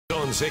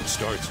On 6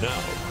 starts now.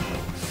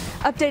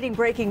 Updating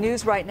breaking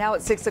news right now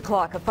at 6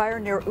 o'clock. A fire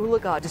near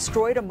Oologah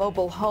destroyed a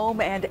mobile home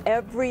and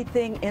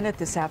everything in it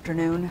this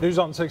afternoon. News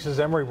on 6's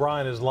Emery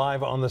Bryan is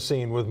live on the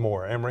scene with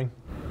more. Emery.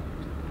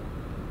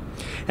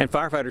 And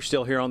firefighters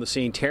still here on the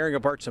scene, tearing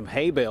apart some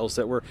hay bales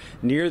that were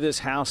near this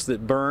house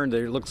that burned.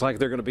 It looks like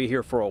they're going to be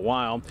here for a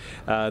while.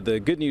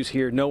 The good news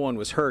here, no one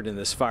was hurt in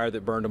this fire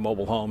that burned a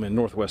mobile home in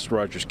northwest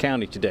Rogers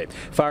County today.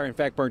 Fire, in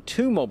fact, burned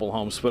 2 mobile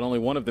homes, but only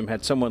one of them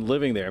had someone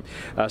living there.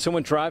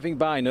 Someone driving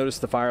by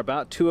noticed the fire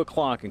about 2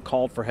 o'clock and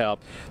called for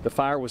help. The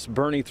fire was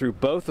burning through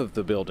both of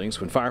the buildings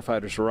when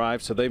firefighters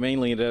arrived, so they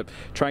mainly ended up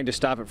trying to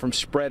stop it from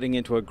spreading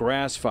into a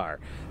grass fire.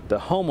 The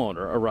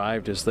homeowner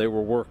arrived as they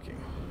were working.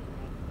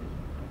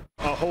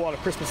 A whole lot of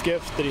Christmas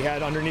gifts that he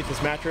had underneath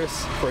his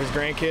mattress for his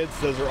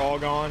grandkids. Those are all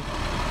gone.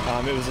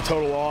 It was a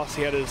total loss.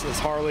 He had his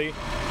Harley.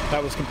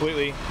 That was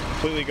completely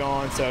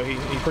gone. So he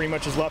pretty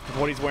much is left with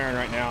what he's wearing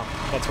right now.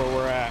 That's where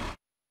we're at.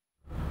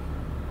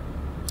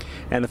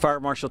 And the fire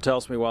marshal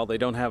tells me while they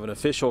don't have an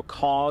official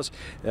cause,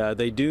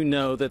 they do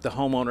know that the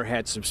homeowner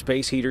had some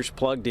space heaters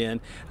plugged in,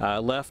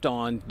 left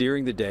on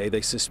during the day.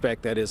 They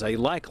suspect that is a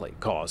likely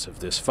cause of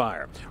this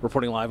fire.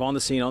 Reporting live on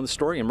the scene on the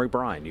story, Emery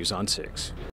Bryan, News on 6.